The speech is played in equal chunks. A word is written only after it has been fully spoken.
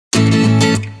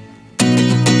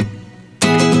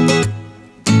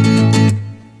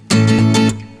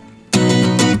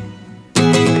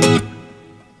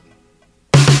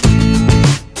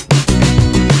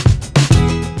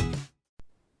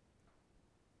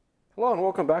Hello and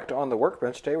welcome back to On the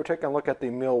Workbench. Today we're taking a look at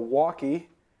the Milwaukee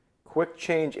Quick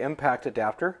Change Impact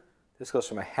Adapter. This goes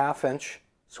from a 1/2 inch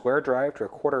square drive to a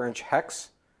 1/4 inch hex.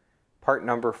 Part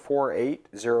number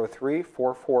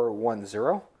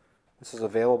 48034410. This is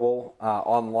available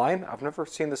online. I've never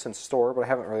seen this in store, but I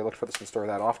haven't really looked for this in store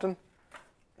that often.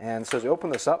 And so as you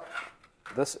open this up,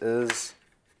 this is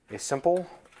a simple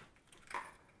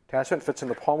attachment. Fits in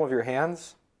the palm of your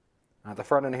hands. The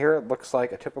front end here looks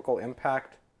like a typical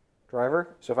impact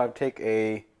driver. So if I take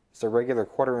just a regular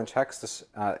 1/4 inch hex, this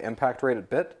impact rated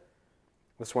bit,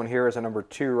 this one here is a number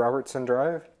 2 Robertson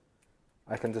drive.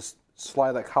 I can just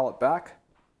slide that collet back,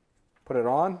 put it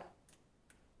on.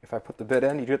 If I put the bit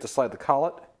in, you do have to slide the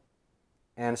collet.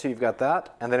 And so you've got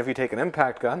that. And then if you take an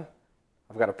impact gun,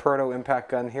 I've got a proto impact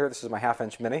gun here. This is my 1/2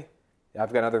 inch mini.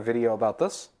 I've got another video about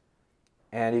this.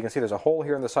 And you can see there's a hole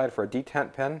here on the side for a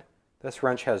detent pin. This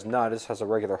wrench has none, this has a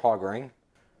regular hog ring.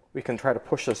 We can try to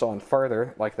push this on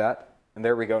farther like that. And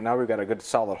there we go, now we've got a good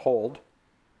solid hold.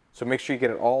 So make sure you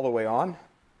get it all the way on.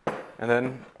 And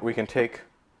then we can take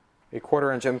a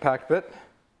 1/4 inch impact bit.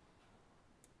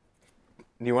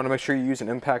 And you want to make sure you use an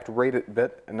impact rated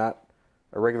bit and not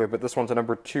a regular bit. This one's a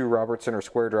number 2 Robertson or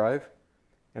square drive.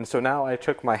 And so now I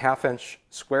took my 1/2 inch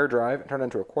square drive and turned it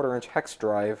into a 1/4 inch hex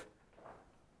drive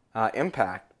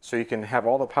impact. So you can have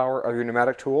all the power of your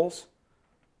pneumatic tools,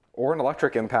 or an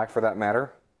electric impact for that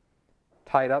matter,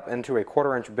 tied up into a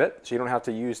 1/4 inch bit, so you don't have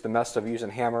to use the mess of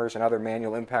using hammers and other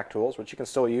manual impact tools, which you can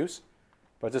still use.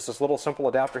 But just this little simple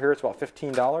adapter here, it's about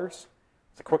 $15.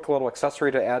 It's a quick little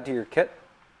accessory to add to your kit.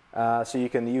 So you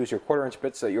can use your 1/4 inch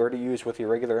bits that you already use with your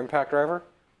regular impact driver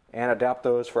and adapt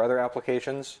those for other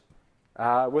applications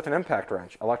with an impact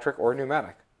wrench, electric or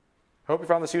pneumatic. Hope you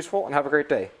found this useful and have a great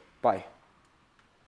day. Bye.